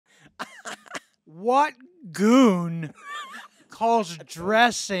What goon calls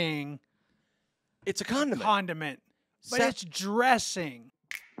dressing It's a condiment. condiment? But Sa- it's dressing.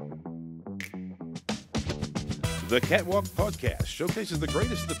 The Catwalk Podcast showcases the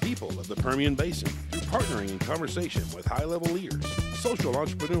greatest of the people of the Permian Basin through partnering in conversation with high-level leaders, social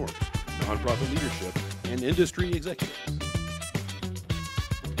entrepreneurs, nonprofit leadership, and industry executives.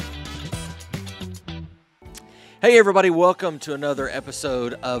 Hey everybody, welcome to another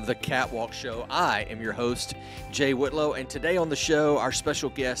episode of The Catwalk Show. I am your host, Jay Whitlow, and today on the show, our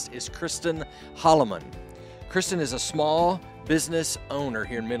special guest is Kristen Hollimon. Kristen is a small business owner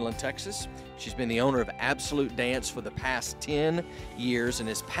here in Midland, Texas. She's been the owner of Absolute Dance for the past 10 years and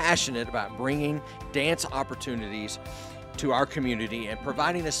is passionate about bringing dance opportunities to our community and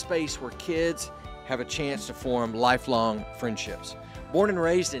providing a space where kids have a chance to form lifelong friendships. Born and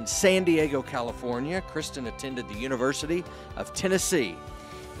raised in San Diego, California, Kristen attended the University of Tennessee,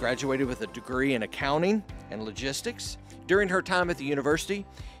 graduated with a degree in accounting and logistics. During her time at the university,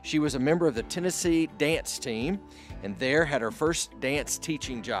 she was a member of the Tennessee dance team and there had her first dance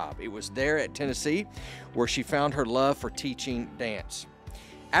teaching job. It was there at Tennessee where she found her love for teaching dance.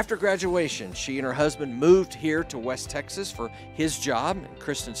 After graduation, she and her husband moved here to West Texas for his job.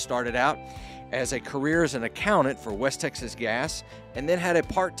 Kristen started out as a career as an accountant for West Texas Gas and then had a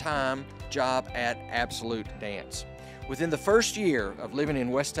part-time job at Absolute Dance. Within the first year of living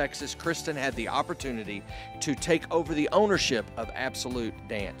in West Texas, Kristen had the opportunity to take over the ownership of Absolute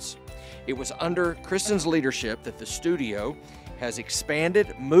Dance. It was under Kristen's leadership that the studio has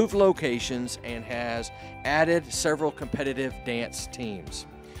expanded, moved locations, and has added several competitive dance teams.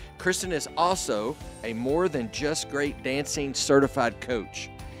 Kristen is also a more than just great dancing certified coach,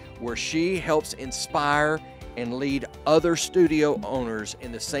 where she helps inspire and lead other studio owners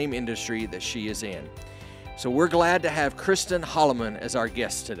in the same industry that she is in. So we're glad to have Kristen Hollimon as our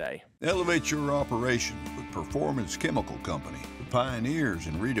guest today. Elevate your operation with Performance Chemical Company, the pioneers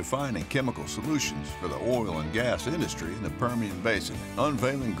in redefining chemical solutions for the oil and gas industry in the Permian Basin.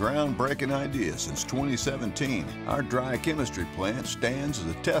 Unveiling groundbreaking ideas since 2017, our dry chemistry plant stands as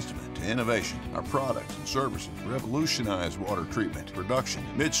a testament to innovation. Our products and services revolutionize water treatment, production,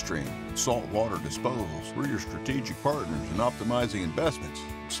 midstream, and saltwater disposals. We're your strategic partners in optimizing investments,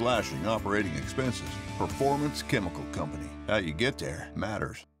 slashing operating expenses. Performance Chemical Company. How you get there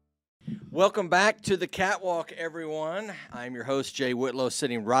matters. Welcome back to the Catwalk, everyone. I'm your host, Jay Whitlow.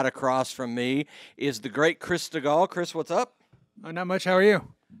 Sitting right across from me is the great Chris DeGaulle. Chris, what's up? Oh, not much. How are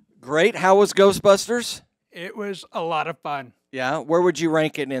you? Great. How was Ghostbusters? It was a lot of fun. Yeah. Where would you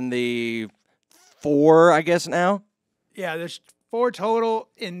rank it in the 4, I guess, now? Yeah, there's 4 total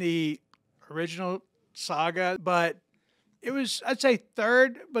in the original saga, but it was, I'd say,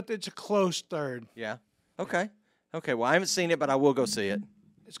 third, but it's a close third. Yeah. Okay. Okay. Well, I haven't seen it, but I will go see it.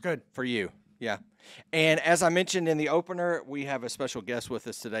 It's good. For you, yeah. And as I mentioned in the opener, we have a special guest with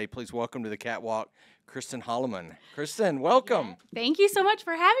us today. Please welcome to the Catwalk, Kristen Hollimon. Kristen, welcome. Thank you so much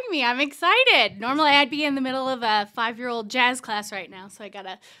for having me. I'm excited. Normally, I'd be in the middle of a 5-year-old jazz class right now, so I got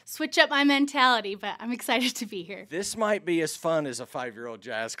to switch up my mentality, but I'm excited to be here. This might be as fun as a 5-year-old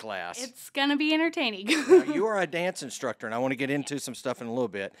jazz class. It's going to be entertaining. Now, you are a dance instructor, and I want to get into some stuff in a little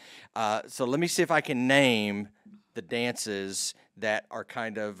bit. So let me see if I can name the dances that are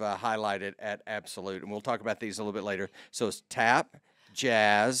kind of highlighted at Absolute, and we'll talk about these a little bit later. So it's tap,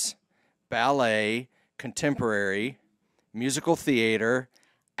 jazz, ballet, contemporary, musical theater,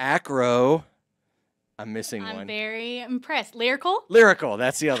 acro. I'm missing one. I'm very impressed. Lyrical? Lyrical.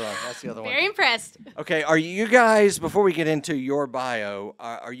 That's the other one. That's the other one. Very impressed. Okay, are you guys, before we get into your bio,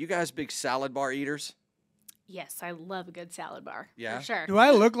 are you guys big salad bar eaters? Yes, I love a good salad bar. Yeah? For sure. Do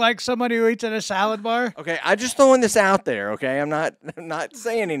I look like somebody who eats at a salad bar? Okay, I'm just throwing this out there, okay? I'm not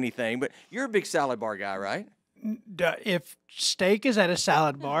saying anything, but you're a big salad bar guy, right? If steak is at a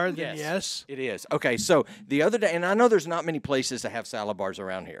salad bar, then yes. It is. Okay, so the other day, and I know there's not many places that have salad bars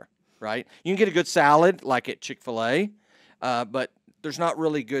around here, right? You can get a good salad like at Chick-fil-A, but there's not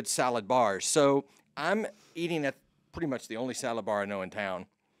really good salad bars. So I'm eating at pretty much the only salad bar I know in town,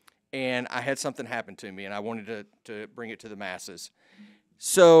 and I had something happen to me, and I wanted to bring it to the masses.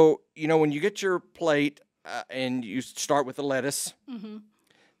 So, you know, when you get your plate and you start with the lettuce,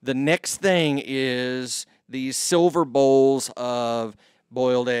 the next thing is these silver bowls of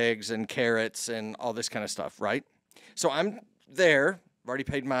boiled eggs and carrots and all this kind of stuff, right? So I'm there. I've already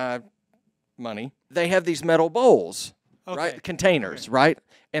paid my money. They have these metal bowls, right? Containers, right?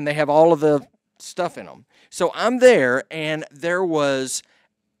 And they have all of the stuff in them. So I'm there, and there was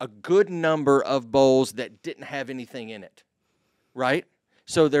a good number of bowls that didn't have anything in it, right?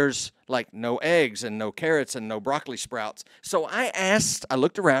 So there's like no eggs and no carrots and no broccoli sprouts. So I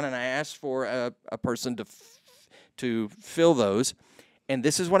looked around and I asked for a person to fill those. And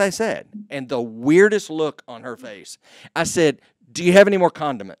this is what I said. And the weirdest look on her face. I said, do you have any more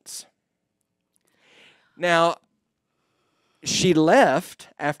condiments? Now, she left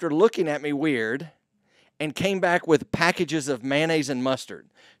after looking at me weird and came back with packages of mayonnaise and mustard.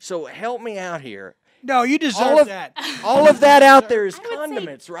 So help me out here. No, you deserve that. All of that out there is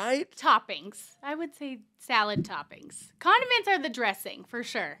condiments, right? Toppings. I would say salad toppings. Condiments are the dressing, for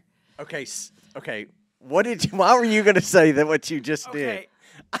sure. Okay. Why were you going to say that what you just did?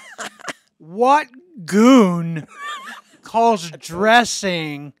 What goon calls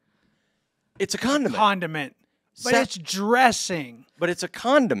dressing It's a condiment. condiment? But it's dressing. But it's a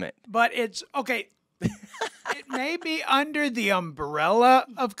condiment. But it's, okay, it may be under the umbrella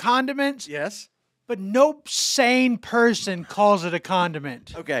of condiments, Yes. but no sane person calls it a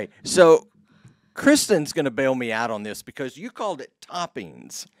condiment. Okay, so Kristen's going to bail me out on this because you called it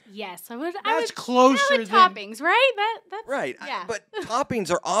toppings. Yes, I would. That's closer salad than toppings, right? That's Right. Yeah. But toppings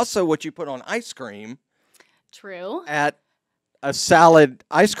are also what you put on ice cream True. at a salad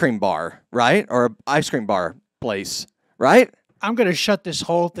ice cream bar, right? Or an ice cream bar place, right? I'm going to shut this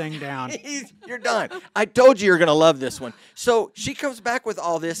whole thing down. You're done. I told you you're going to love this one. So she comes back with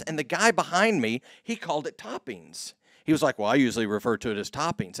all this, and the guy behind me, he called it toppings. He was like, well, I usually refer to it as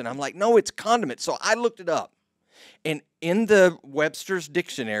toppings. And I'm like, no, it's condiments. So I looked it up. And in the Webster's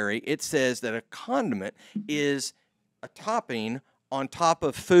dictionary, it says that a condiment is a topping on top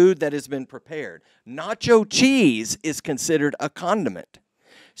of food that has been prepared. Nacho cheese is considered a condiment.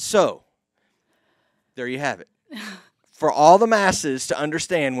 So there you have it. For all the masses to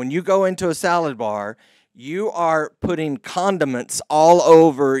understand, when you go into a salad bar, you are putting condiments all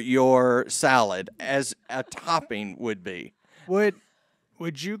over your salad as a topping would be. Would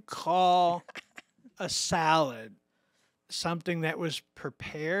you call a salad something that was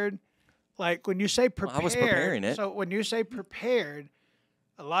prepared? Like when you say prepared, I was preparing it. So when you say prepared,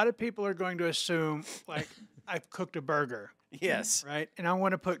 a lot of people are going to assume like I've cooked a burger, Yes. right? And I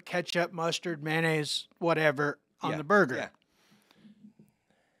want to put ketchup, mustard, mayonnaise, whatever on Yeah, the burger. yeah.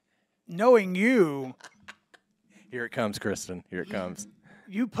 Knowing you, Here it comes, Kristen. Here it comes.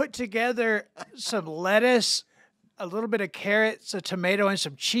 you put together some lettuce, a little bit of carrots, a tomato, and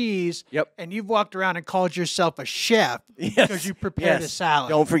some cheese. Yep. And you've walked around and called yourself a chef because you prepared a salad.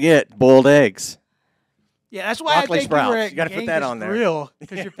 Don't forget boiled eggs. Yeah, that's why Broccoli I think you were sprouts. at You gotta put that Genghis on there. Grill,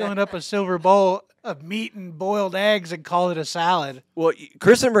 because you're filling up a silver bowl of meat and boiled eggs and call it a salad. Well,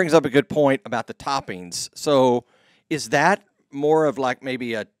 Kristen brings up a good point about the toppings. So is that more of like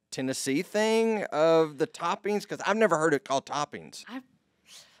maybe a Tennessee thing of the toppings? Because I've never heard it called toppings.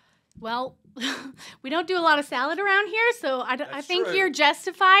 Well, we don't do a lot of salad around here, so I think true. you're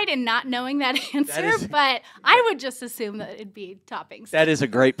justified in not knowing that answer, is- but I would just assume that it'd be toppings. That is a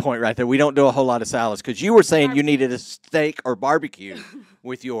great point right there. We don't do a whole lot of salads because you were saying you needed a steak or barbecue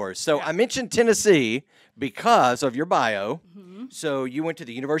with yours. So I mentioned Tennessee because of your bio. So you went to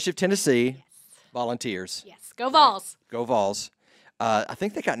the University of Tennessee, Volunteers. Yes, go Vols. Go Vols. I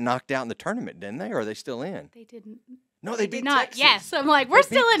think they got knocked out in the tournament, didn't they? Or are they still in? They didn't. No, they Did beat not. Texas. Yes, I'm like, we're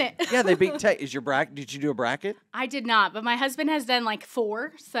still in it. Yeah, they beat Texas. Is your bracket? Did you do a bracket? I did not, but my husband has done like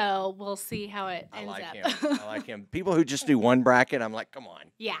 4, so we'll see how it I ends like up. him. I like him. People who just do one bracket, I'm like, come on.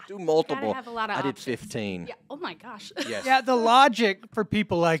 Yeah. Do multiple. Gotta have a lot of I did options. 15. Yeah. Oh my gosh. Yes. Yeah, the logic for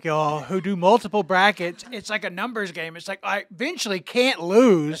people like y'all who do multiple brackets, it's like a numbers game. It's like I eventually can't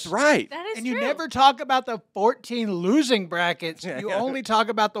lose. That's right. That is And true. you never talk about the 14 losing brackets. You only talk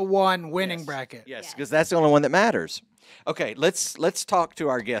about the one winning bracket. Yes, because that's the only one that matters. Okay, let's talk to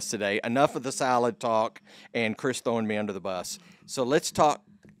our guest today. Enough of the salad talk and Chris throwing me under the bus. So let's talk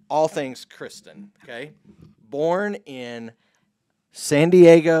all things Kristen, okay? Born in San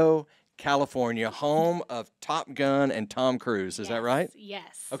Diego, California, home of Top Gun and Tom Cruise. Is that right?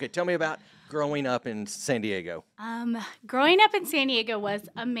 Yes. Okay, tell me about growing up in San Diego. Growing up in San Diego was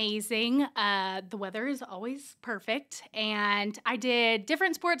amazing. The weather is always perfect, and I did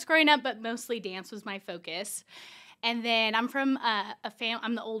different sports growing up, but mostly dance was my focus. And then I'm from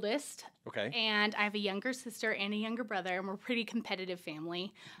I'm the oldest. Okay. And I have a younger sister and a younger brother, and we're a pretty competitive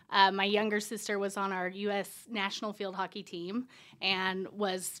family. My younger sister was on our U.S. national field hockey team and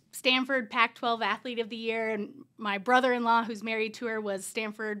was Stanford Pac-12 Athlete of the Year, and my brother-in-law, who's married to her, was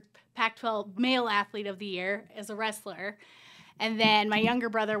Stanford Pac-12 Male Athlete of the Year as a wrestler. And then my younger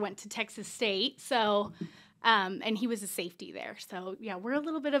brother went to Texas State, so and he was a safety there. So yeah, we're a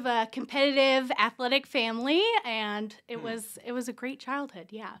little bit of a competitive, athletic family, and it was a great childhood.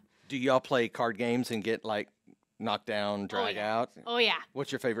 Yeah. Do y'all play card games and get like knock down, drag out? Oh, yeah.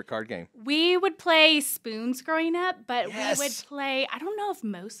 What's your favorite card game? We would play spoons growing up, but Yes. we would play, I don't know if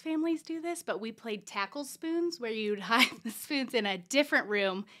most families do this, but we played tackle spoons where you'd hide the spoons in a different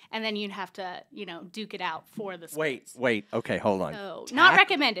room and then you'd have to, duke it out for the spoons. Wait. Okay, hold on. So, not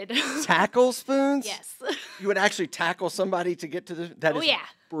recommended. Tackle spoons? Yes. You would actually tackle somebody to get to the. That is yeah.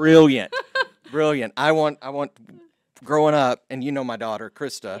 brilliant. Brilliant. I want. Growing up, and my daughter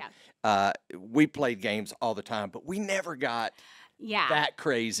Krista. Yeah. We played games all the time, but we never got that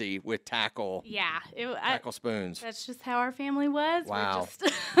crazy with tackle. Yeah. Tackle spoons. That's just how our family was. Wow.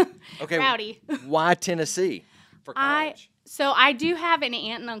 We're just Okay. rowdy. Why Tennessee for college? So I do have an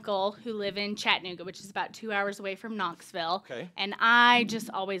aunt and uncle who live in Chattanooga, which is about 2 hours away from Knoxville. Okay. And I just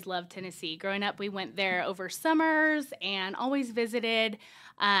always loved Tennessee. Growing up, we went there over summers and always visited.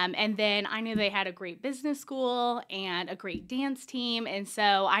 And then I knew they had a great business school and a great dance team. And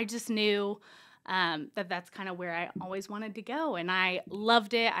so I just knew that's kind of where I always wanted to go. And I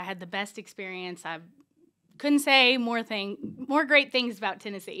loved it. I had the best experience. I couldn't say more great things about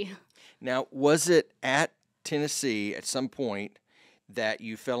Tennessee. Now, was it at Tennessee at some point that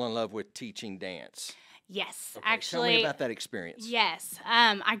you fell in love with teaching dance? Yes, Okay, actually. Tell me about that experience. Yes.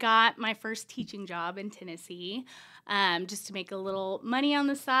 I got my first teaching job in Tennessee just to make a little money on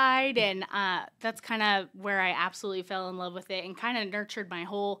the side. And that's kind of where I absolutely fell in love with it and kind of nurtured my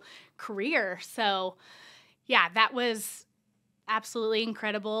whole career. So, yeah, that was absolutely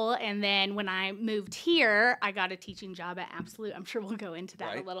incredible. And then when I moved here, I got a teaching job at Absolute. I'm sure we'll go into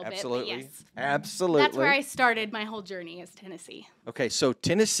that a little Absolutely. bit. But yes, Absolutely. that's where I started my whole journey is Tennessee. Okay, so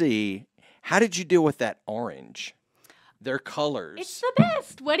Tennessee, how did you deal with that orange? Their colors. It's the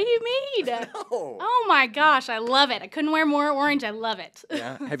best. What do you mean? No. Oh my gosh, I love it. I couldn't wear more orange. I love it.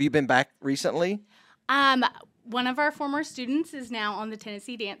 Yeah. Have you been back recently? One of our former students is now on the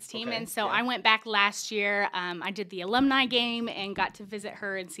Tennessee dance team, Okay, and so yeah. I went back last year. I did the alumni game and got to visit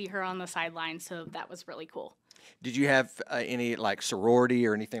her and see her on the sideline, so that was really cool. Did you have any like sorority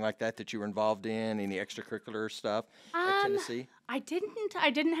or anything like that you were involved in? Any extracurricular stuff at Tennessee? I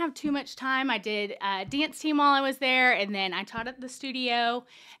didn't have too much time. I did dance team while I was there, and then I taught at the studio,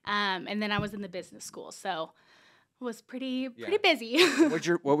 and then I was in the business school, so it was pretty busy.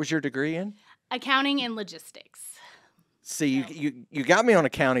 What was your degree in? Accounting and logistics. See, you got me on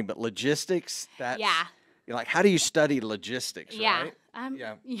accounting, but logistics, that's... Yeah. You're like, how do you study logistics, Yeah.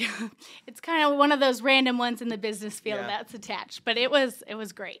 right? Yeah. It's kind of one of those random ones in the business field Yeah. that's attached, but it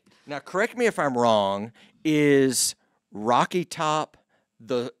was great. Now, correct me if I'm wrong, is Rocky Top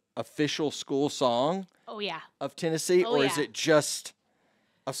the official school song Oh yeah. of Tennessee, Oh, or is yeah. it just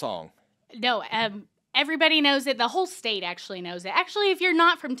a song? No, everybody knows it. The whole state actually knows it. Actually, if you're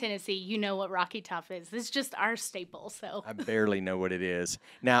not from Tennessee, you know what Rocky Top is. It's just our staple. So I barely know what it is.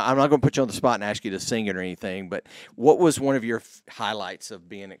 Now, I'm not going to put you on the spot and ask you to sing it or anything, but what was one of your highlights of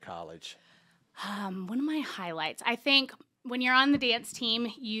being at college? one of my highlights, I think, when you're on the dance team,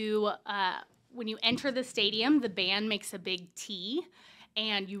 when you enter the stadium, the band makes a big T.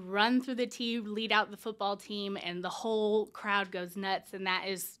 And you run through the T, lead out the football team, and the whole crowd goes nuts. And that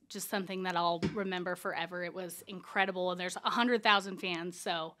is just something that I'll remember forever. It was incredible. And there's 100,000 fans,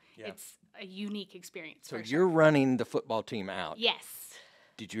 so it's a unique experience. So for you're sure. running the football team out. Yes.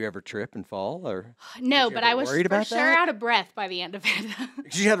 Did you ever trip and fall, or No, you but ever I was worried for about sure that? out of breath by the end of it.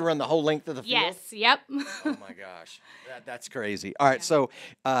 because you had to run the whole length of the field? Yes. Yep. Oh my gosh, that's crazy. All right, so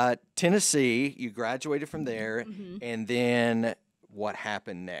Tennessee, you graduated from there, and then what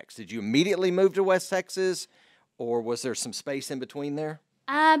happened next? Did you immediately move to West Texas, or was there some space in between there?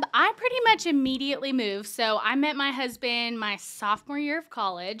 I pretty much immediately moved. So I met my husband my sophomore year of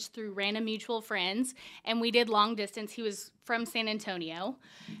college through random mutual friends, and we did long distance. He was from San Antonio.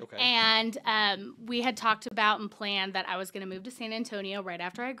 Okay. And we had talked about and planned that I was going to move to San Antonio right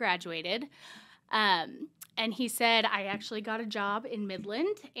after I graduated. And he said, I actually got a job in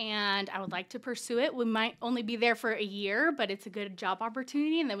Midland, and I would like to pursue it. We might only be there for a year, but it's a good job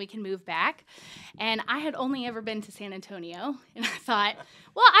opportunity, and then we can move back. And I had only ever been to San Antonio, and I thought,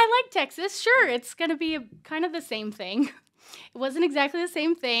 well, I like Texas. Sure, it's going to be kind of the same thing. It wasn't exactly the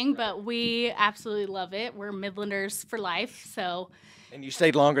same thing, but we absolutely love it. We're Midlanders for life, so... And you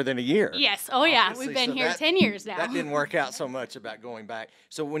stayed longer than a year. Yes. Oh, yeah. Obviously, We've been so here that- 10 years now. That didn't work out so much about going back.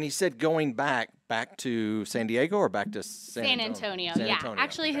 So when he said going back to San Diego or back to San Antonio. San Yeah. Antonio,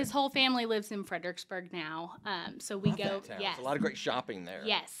 Actually, okay. his whole family lives in Fredericksburg now. So we Love go. that town. Yes. There's a lot of great shopping there.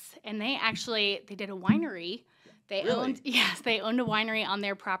 Yes. And they did a winery They Really? they owned a winery on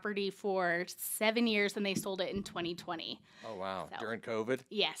their property for 7 years, and they sold it in 2020. Oh, wow. So. During COVID?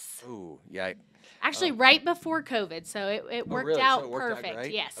 Yes. Ooh, yeah. Actually, right before COVID, so it Oh, worked really? out So it worked perfect. out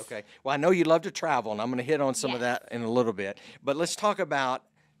great? Yes. Okay. Well, I know you love to travel, and I'm going to hit on some of Yes. that in a little bit. But let's talk about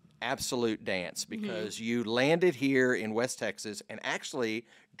Absolute Dance, because you landed here in West Texas, and actually,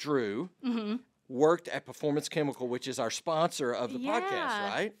 Drew worked at Performance Chemical, which is our sponsor of the podcast,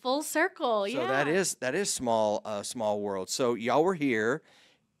 right? Full circle. So that is small world. So y'all were here.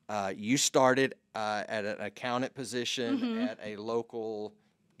 You started at an accountant position at a local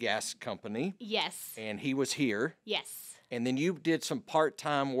gas company, Yes. and he was here. Yes. And then you did some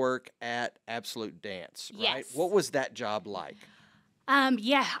part-time work at Absolute Dance, right? Yes. What was that job like?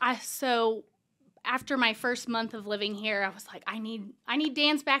 So after my first month of living here, I was like, I need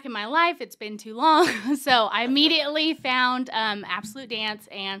dance back in my life. It's been too long. So I immediately found Absolute Dance,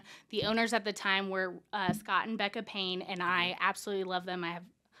 and the owners at the time were Scott and Becca Payne, and I absolutely love them. I have,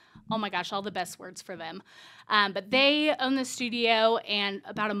 oh my gosh, all the best words for them. But they own the studio, and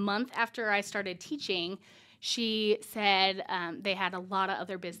about a month after I started teaching, she said they had a lot of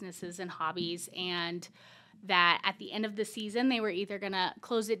other businesses and hobbies, and that at the end of the season, they were either going to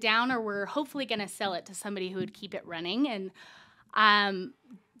close it down or were hopefully going to sell it to somebody who would keep it running. And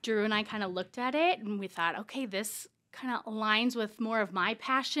Drew and I kind of looked at it, and we thought, okay, this kind of aligns with more of my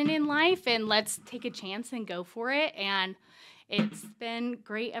passion in life, and let's take a chance and go for it. And it's been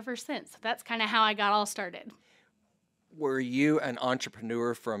great ever since. So that's kind of how I got all started. Were you an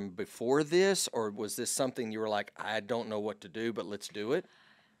entrepreneur from before this, or was this something you were like, I don't know what to do, but let's do it?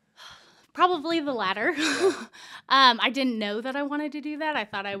 Probably the latter. I didn't know that I wanted to do that. I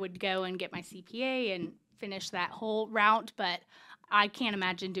thought I would go and get my CPA and finish that whole route, but I can't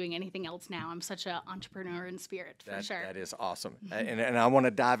imagine doing anything else now. I'm such an entrepreneur in spirit, for sure. That is awesome. And I want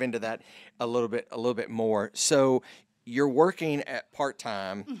to dive into that a little bit more. So you're working at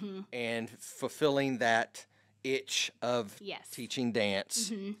part-time and fulfilling that itch of teaching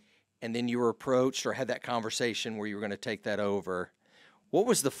dance, and then you were approached or had that conversation where you were going to take that over. What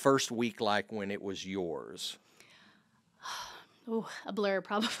was the first week like when it was yours? Oh, a blur,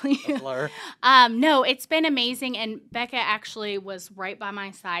 probably. A blur? No, it's been amazing, and Becca actually was right by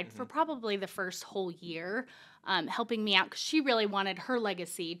my side for probably the first whole year, helping me out, because she really wanted her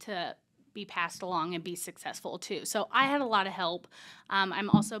legacy to be passed along and be successful too. So I had a lot of help. I'm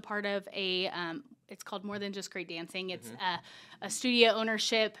also part of it's called More Than Just Great Dancing. It's a studio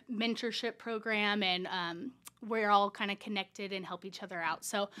ownership, mentorship program, and we're all kind of connected and help each other out.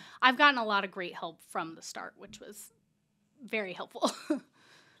 So I've gotten a lot of great help from the start, which was very helpful.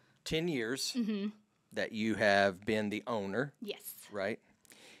 10 years that you have been the owner. Yes. Right?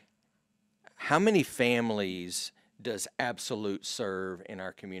 How many families does Absolute serve in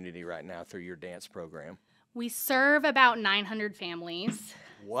our community right now through your dance program? We serve about 900 families.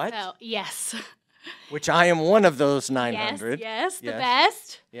 What? So, yes. Which I am one of those 900. Yes, the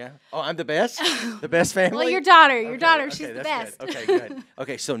best. Yeah. Oh, I'm the best? The best family? Well, your daughter, Okay, she's the that's best. good. Okay, good.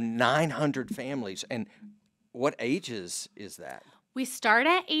 Okay, so 900 families. And what ages is that? We start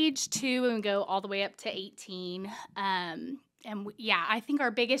at age 2 and go all the way up to 18. I think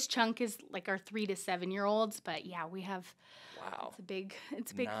our biggest chunk is like our 3 to 7 year olds. But yeah, we have. Wow.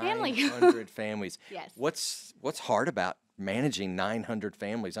 It's a big family. 900 families. Yes. What's hard about managing 900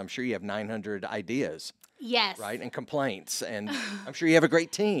 families? I'm sure you have 900 ideas. Yes. Right? And complaints. And I'm sure you have a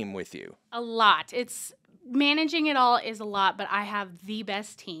great team with you. A lot. It's managing it all is a lot, but I have the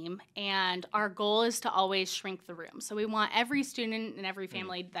best team, and our goal is to always shrink the room. So we want every student and every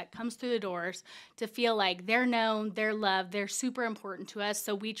family that comes through the doors to feel like they're known, they're loved, they're super important to us.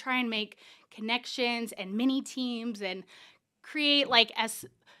 So we try and make connections and mini teams and create like as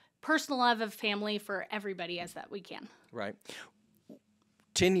personal of a family for everybody as that we can. Right.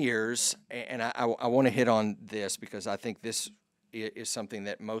 10 years, and I want to hit on this because I think this is something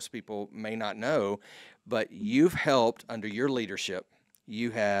that most people may not know, but you've helped under your leadership.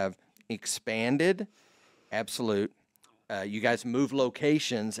 You have expanded Absolute. You guys moved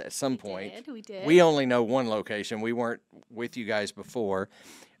locations at some point. We did. We only know one location. We weren't with you guys before.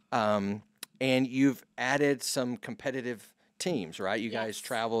 And you've added some competitive teams, right? You guys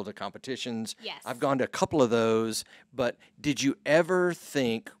travel to competitions. Yes. I've gone to a couple of those, but did you ever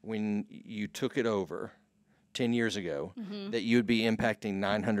think when you took it over 10 years ago that you'd be impacting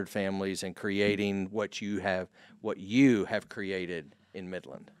 900 families and creating what you have created in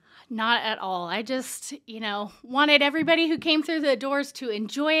Midland? Not at all. I just, wanted everybody who came through the doors to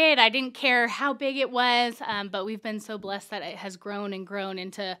enjoy it. I didn't care how big it was, but we've been so blessed that it has grown and grown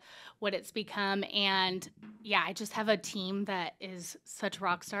into what it's become. And yeah, I just have a team that is such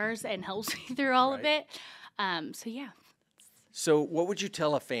rock stars and helps me through all of it. So yeah. So what would you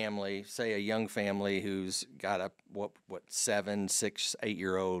tell a family, say a young family who's got a, 7, 6,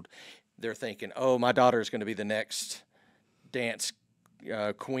 8-year-old, they're thinking, oh, my daughter is going to be the next dance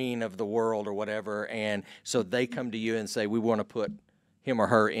queen of the world or whatever, and so they come to you and say, we want to put him or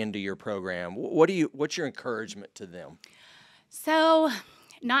her into your program. What's your encouragement to them? So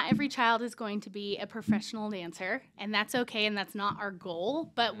not every child is going to be a professional dancer, and that's okay, and that's not our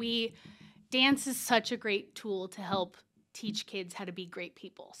goal, but dance is such a great tool to help teach kids how to be great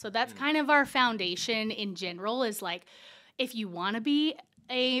people. So that's kind of our foundation in general, is like, if you want to be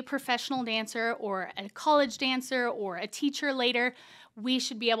a professional dancer or a college dancer or a teacher later, we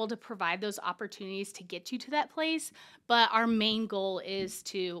should be able to provide those opportunities to get you to that place. But our main goal is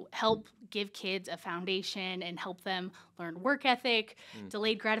to help give kids a foundation and help them learn work ethic.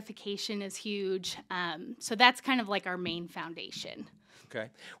 Delayed gratification is huge. So that's kind of like our main foundation. Okay.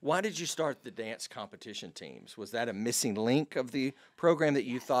 Why did you start the dance competition teams? Was that a missing link of the program that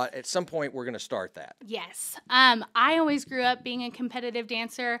you thought at some point we're going to start that? Yes. I always grew up being a competitive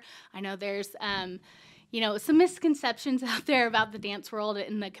dancer. I know there's, some misconceptions out there about the dance world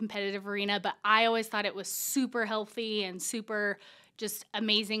in the competitive arena, but I always thought it was super healthy and super just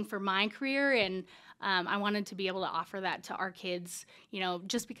amazing for my career, and I wanted to be able to offer that to our kids.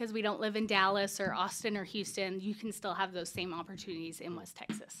 Just because we don't live in Dallas or Austin or Houston, you can still have those same opportunities in West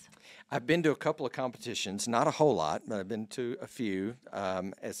Texas. I've been to a couple of competitions, not a whole lot, but I've been to a few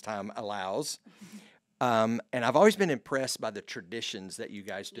as time allows. And I've always been impressed by the traditions that you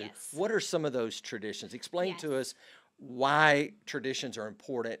guys do. Yes. What are some of those traditions? Explain Yes. to us why traditions are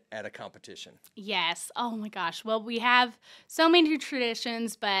important at a competition. Yes. Oh my gosh. Well, we have so many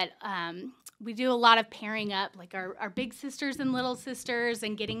traditions, but we do a lot of pairing up, like our big sisters and little sisters,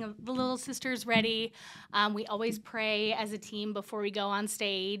 and getting the little sisters ready. We always pray as a team before we go on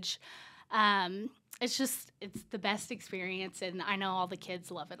stage. It's the best experience, and I know all the kids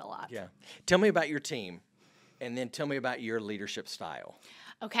love it a lot. Yeah. Tell me about your team, and then tell me about your leadership style.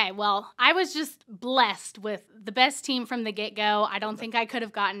 Okay, well, I was just blessed with the best team from the get-go. I don't think I could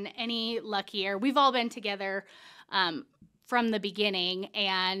have gotten any luckier. We've all been together from the beginning,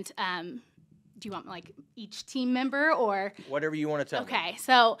 and do you want like each team member or? Whatever you want to tell me. Okay,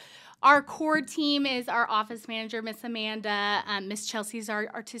 so our core team is our office manager, Miss Amanda. Miss Chelsea's our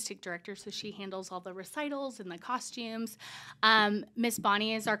artistic director, so she handles all the recitals and the costumes. Miss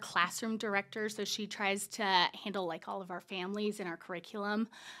Bonnie is our classroom director, so she tries to handle like all of our families and our curriculum.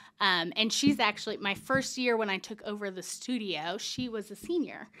 And she's actually, my first year when I took over the studio, she was a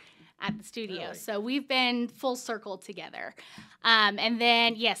senior at the studio. Really? So we've been full circle together. And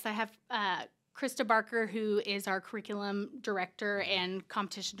then, yes, I have Krista Barker, who is our curriculum director and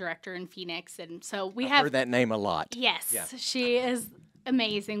competition director in Phoenix. And so I've heard that name a lot. Yes, Yeah. She is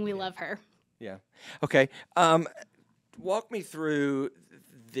amazing. We love her. Yeah. Okay. Walk me through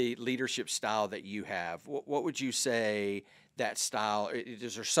the leadership style that you have. What would you say that style?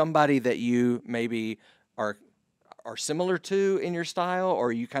 Is there somebody that you maybe are similar to in your style,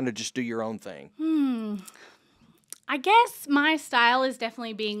 or you kind of just do your own thing? I guess my style is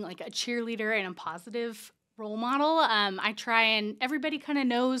definitely being like a cheerleader and a positive role model. I try, and everybody kind of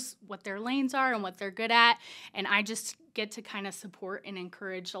knows what their lanes are and what they're good at, and I just get to kind of support and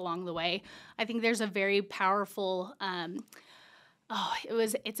encourage along the way. I think there's a very powerful,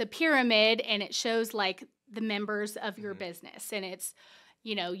 it's a pyramid, and it shows like the members of your business, and it's,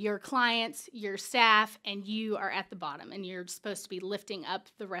 your clients, your staff, and you are at the bottom, and you're supposed to be lifting up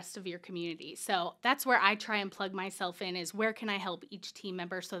the rest of your community. So that's where I try and plug myself in, is where can I help each team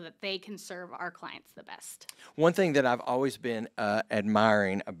member so that they can serve our clients the best. One thing that I've always been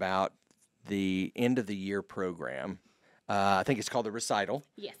admiring about the end of the year program, I think it's called the recital,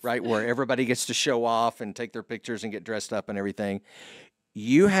 Yes. right, where everybody gets to show off and take their pictures and get dressed up and everything.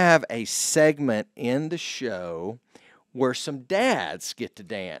 You have a segment in the show where some dads get to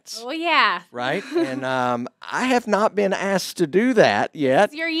dance. Oh, yeah. Right? And I have not been asked to do that yet.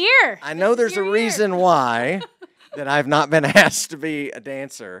 It's your year. I know there's a reason why that I've not been asked to be a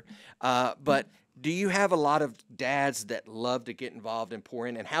dancer. But do you have a lot of dads that love to get involved and pour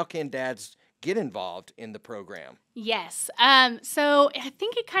in? And how can dads get involved in the program? Yes. So I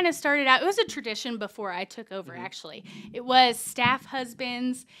think it kind of started out, it was a tradition before I took over, actually. It was staff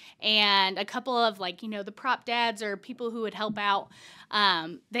husbands and a couple of the prop dads or people who would help out.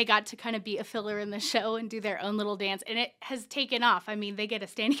 They got to kind of be a filler in the show and do their own little dance. And it has taken off. I mean, they get a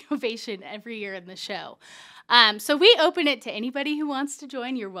standing ovation every year in the show. So we open it to anybody who wants to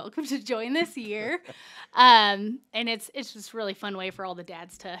join. You're welcome to join this year. And it's just a really fun way for all the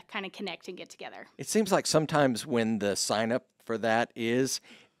dads to kind of connect and get together. It seems like sometimes when the sign up for that is,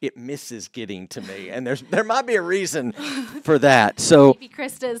 it misses getting to me, and there might be a reason for that. So Maybe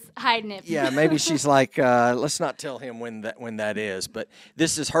Krista's hiding it. yeah, maybe she's like, let's not tell him when that is. But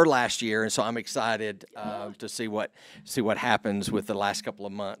this is her last year, and so I'm excited to see what happens with the last couple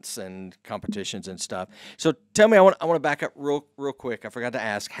of months and competitions and stuff. So tell me, I want to back up real quick. I forgot to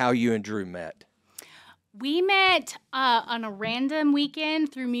ask how you and Drew met. We met on a random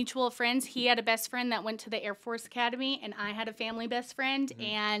weekend through mutual friends. He had a best friend that went to the Air Force Academy, and I had a family best friend.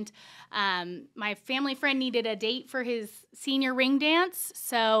 And my family friend needed a date for his senior ring dance.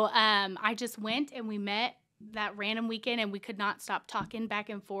 So I just went, and we met that random weekend, and we could not stop talking back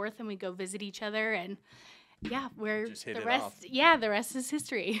and forth, and we go visit each other. And yeah, Just hit the it rest. off. Yeah, the rest is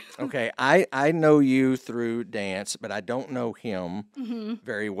history. Okay, I know you through dance, but I don't know him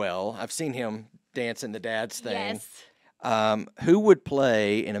very well. I've seen him dance in the dad's thing. Yes. Who would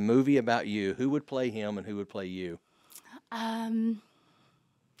play in a movie about you? Who would play him and who would play you?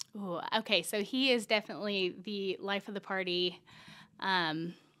 Okay, so he is definitely the life of the party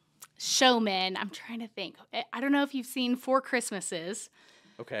showman. I'm trying to think. I don't know if you've seen Four Christmases.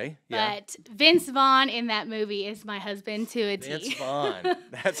 Okay, yeah. But Vince Vaughn in that movie is my husband to a T. Vince Vaughn.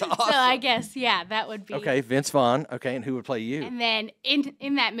 That's awesome. So I guess, yeah, that would be. Okay, Vince Vaughn. Okay, and who would play you? And then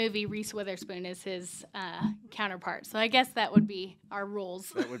in that movie, Reese Witherspoon is his counterpart. So I guess that would be our rules.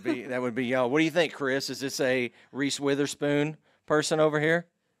 That would be y'all. What do you think, Chris? Is this a Reese Witherspoon person over here?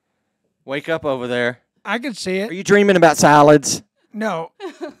 Wake up over there. I can see Are it. you dreaming about salads? No,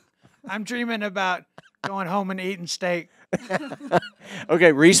 I'm dreaming about going home and eating steak.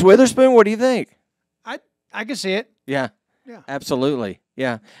 Okay, Reese Witherspoon, what do you think? I can see it. Yeah. Yeah. Absolutely.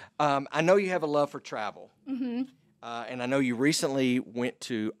 Yeah. I know you have a love for travel. Mm-hmm. And I know you recently went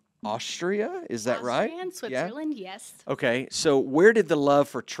to Austria. Is that right? Austria and Switzerland, yes. Okay. So where did the love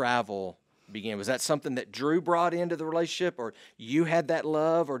for travel begin? Was that something that Drew brought into the relationship, or you had that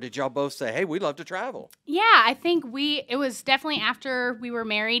love, or did y'all both say, hey, we love to travel? Yeah, I think it was definitely after we were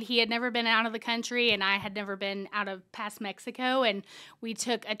married. He had never been out of the country, and I had never been out of past Mexico, and we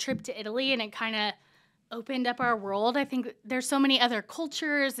took a trip to Italy, and it kind of opened up our world. I think there's so many other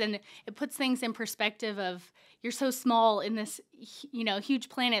cultures, and it puts things in perspective of you're so small in this, huge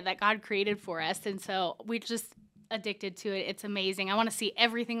planet that God created for us, and so we just addicted to it. It's amazing. I want to see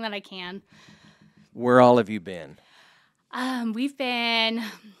everything that I can. Where all have you been? We've been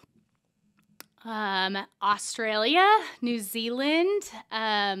Australia, New Zealand,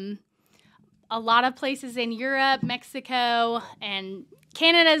 a lot of places in Europe, Mexico, and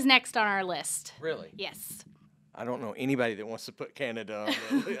Canada's next on our list. Really? Yes. I don't know anybody that wants to put Canada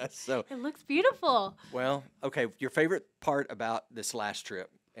on the list. So, It looks beautiful. well, okay, your favorite part about this last trip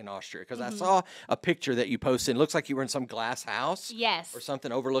in Austria? Because I saw a picture that you posted. It looks like you were in some glass house. Yes. Or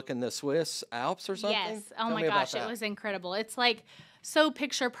something overlooking the Swiss Alps or something. Yes. Oh Tell my me about gosh, it that. was incredible. It's like so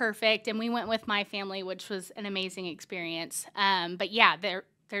picture perfect, and we went with my family, which was an amazing experience. But yeah,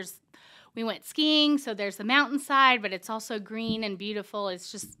 we went skiing, so there's the mountainside, but it's also green and beautiful.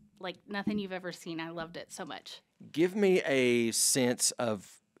 It's just like nothing you've ever seen. I loved it so much. Give me a sense of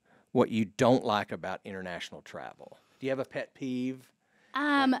what you don't like about international travel. Do you have a pet peeve?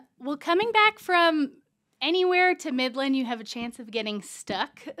 Well, coming back from anywhere to Midland, you have a chance of getting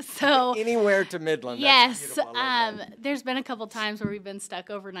stuck. So Anywhere to Midland. That's yes, beautiful. I love that. there's been a couple times where we've been stuck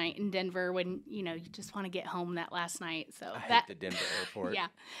overnight in Denver when you just want to get home that last night. So I hate that the Denver airport. yeah,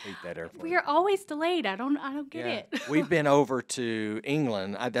 Hate that airport. we are always delayed. I don't get it. We've been over to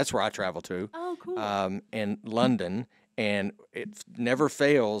England. That's where I travel to. Oh, cool. And London. And it never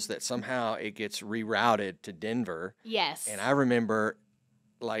fails that somehow it gets rerouted to Denver. Yes. And I remember,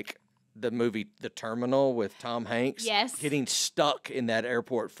 like, the movie The Terminal with Tom Hanks. Yes. Getting stuck in that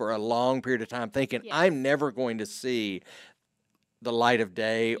airport for a long period of time thinking, Yes. I'm never going to see the light of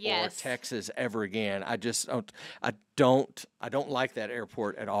day Yes. or Texas ever again. I don't like that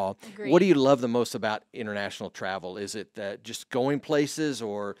airport at all. Agreed. What do you love the most about international travel? Is it just going places,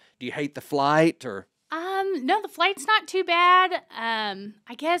 or do you hate the flight, or? No, the flight's not too bad.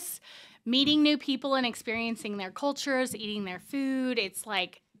 I guess meeting new people and experiencing their cultures, eating their food, it's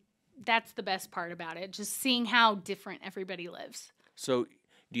like that's the best part about it. Just seeing how different everybody lives. So,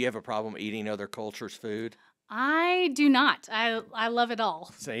 do you have a problem eating other cultures' food? I do not. I love it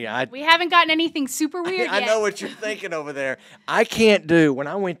all. See, We haven't gotten anything super weird I yet. know what you're thinking over there. I can't do. When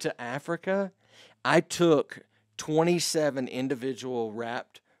I went to Africa, I took 27 individual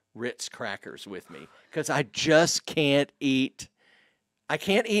wrapped Ritz crackers with me because I just can't eat. I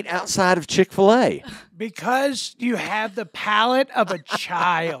can't eat outside of Chick-fil-A. Because you have the palate of a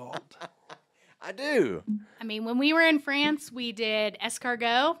child. I do. I mean, when we were in France, we did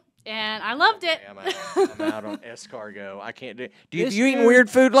escargot, and I loved it. I'm out on escargot. I can't do. You This eating dude- weird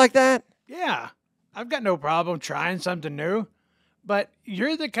food like that? Yeah, I've got no problem trying something new, but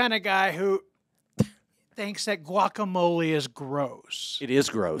you're the kind of guy who thinks that guacamole is gross. It is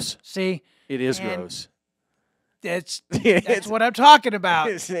gross. See, It is And- gross. that's It's- what I'm talking about.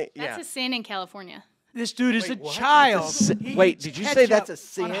 It's- That's yeah. a sin in California. This dude is Wait, a what? child. That's a sin- He Wait, eats did you say that's a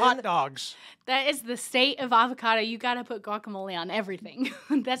ketchup on sin? hot dogs. That is the state of avocado. You got to put guacamole on everything.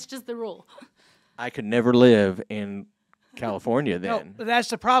 That's just the rule. I could never live in California No, then. but that's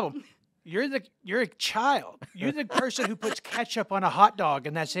the problem. You're a child. You're the person who puts ketchup on a hot dog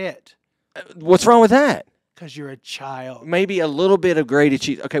and that's it. What's wrong with that? Because you're a child. Maybe a little bit of grated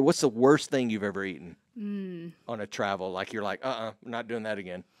cheese. Okay, what's the worst thing you've ever eaten on a travel? Like you're like, we're not doing that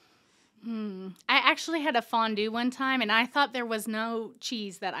again. I actually had a fondue one time, and I thought there was no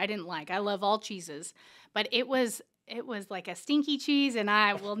cheese that I didn't like. I love all cheeses, but it was like a stinky cheese, and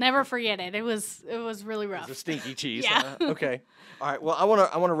I will never forget it. It was really rough. It's a stinky cheese. Yeah. Huh? Okay. All right. Well, I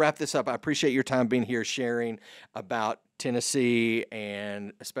want to wrap this up. I appreciate your time being here, sharing about Tennessee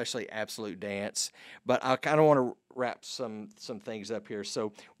and especially Absolute Dance. But I kind of want to wrap some things up here.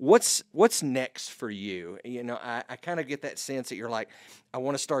 So, what's next for you? You know, I kind of get that sense that you're like, I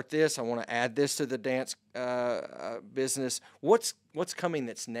want to start this. I want to add this to the dance business. What's coming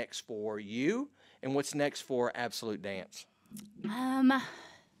that's next for you? And what's next for Absolute Dance?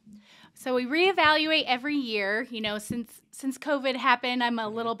 So we reevaluate every year. You know, since COVID happened, I'm a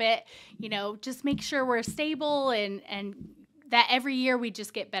little bit, just make sure we're stable and that every year we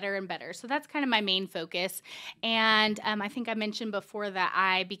just get better and better. So that's kind of my main focus. And I think I mentioned before that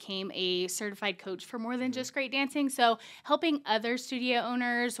I became a certified coach for more than just great dancing. So helping other studio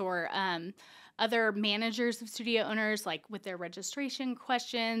owners or other managers of studio owners, like with their registration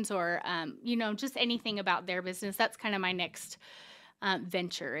questions or, just anything about their business. That's kind of my next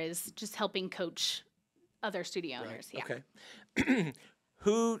venture, is just helping coach other studio owners. Yeah. Okay.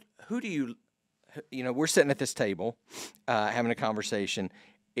 Who do you, we're sitting at this table having a conversation.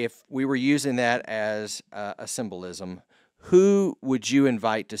 If we were using that as a symbolism, who would you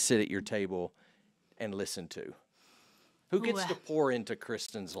invite to sit at your table and listen to? Who gets to pour into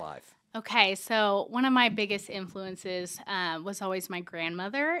Kristen's life? Okay, so one of my biggest influences was always my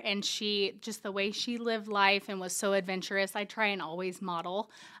grandmother, and just the way she lived life and was so adventurous, I try and always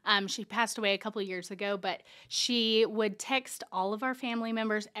model. She passed away a couple years ago, but she would text all of our family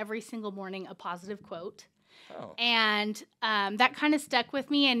members every single morning a positive quote. Oh. And that kind of stuck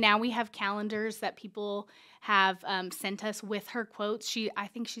with me, and now we have calendars that people have sent us with her quotes. I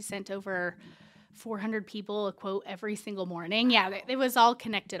think she sent over 400 people a quote every single morning. Yeah, it was all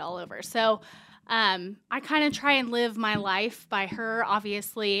connected all over. So I kind of try and live my life by her.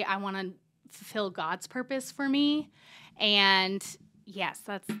 Obviously, I want to fulfill God's purpose for me. And yes,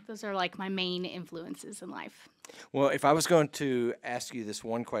 those are like my main influences in life. Well, if I was going to ask you this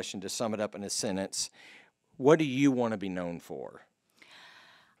one question to sum it up in a sentence, what do you want to be known for?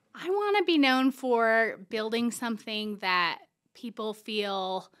 I want to be known for building something that people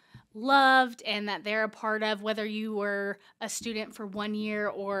feel loved and that they're a part of, whether you were a student for 1 year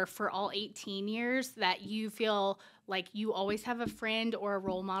or for all 18 years, that you feel like you always have a friend or a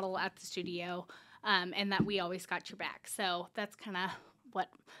role model at the studio, and that we always got your back. So that's kind of what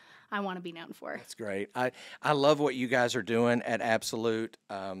I want to be known for. That's great. I love what you guys are doing at Absolute.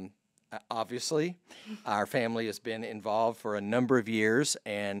 Obviously, our family has been involved for a number of years,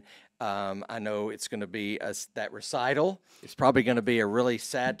 and I know it's going to be that recital. It's probably going to be a really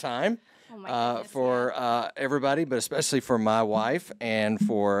sad time for everybody, but especially for my wife and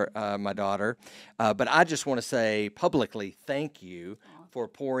for my daughter. But I just want to say publicly thank you for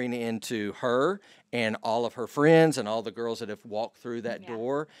pouring into her and all of her friends and all the girls that have walked through that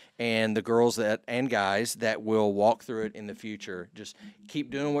door, and the girls and guys that will walk through it in the future. Just keep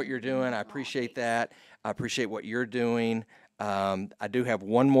doing what you're doing. I appreciate that. I appreciate what you're doing. I do have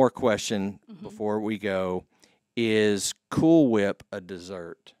one more question before we go. Is Cool Whip a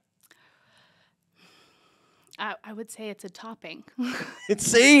dessert? I would say it's a topping.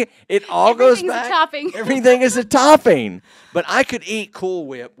 See, it all goes back. Everything's a topping. Everything is a topping. But I could eat Cool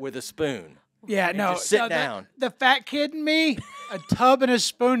Whip with a spoon. Yeah, no. just sit down. The fat kid in me, a tub and a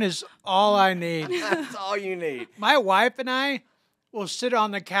spoon is all I need. That's all you need. My wife and I will sit on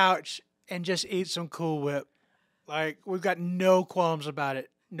the couch and just eat some Cool Whip. Like, we've got no qualms about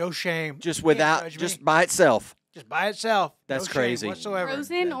it. No shame. Just Can't judge me. just by itself. Just by itself. That's no crazy. Shame whatsoever.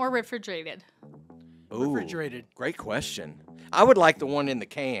 Frozen or refrigerated? Ooh, Refrigerated. Great question. I would like the one in the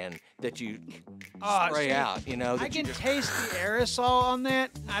can that you spray see, out. You know, I that you can just taste the aerosol on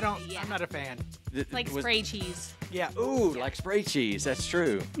that. Yeah. I'm not a fan. Like spray cheese. Yeah. Ooh, like spray cheese. That's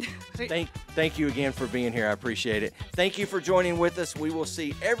true. Thank you again for being here. I appreciate it. Thank you for joining with us. We will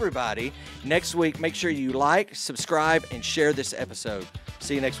see everybody next week. Make sure you like, subscribe, and share this episode.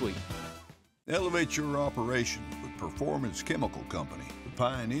 See you next week. Elevate your operation with Performance Chemical Company, the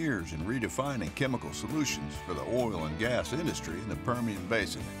pioneers in redefining chemical solutions for the oil and gas industry in the Permian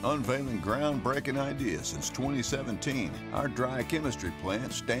Basin. Unveiling groundbreaking ideas since 2017, our dry chemistry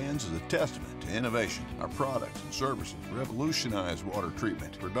plant stands as a testament to innovation. Our products and services revolutionize water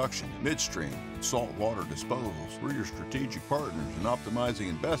treatment, production, midstream, and saltwater disposals. We're your strategic partners in optimizing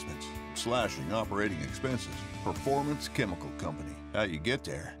investments, slashing operating expenses. Performance Chemical Company. How you get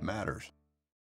there matters.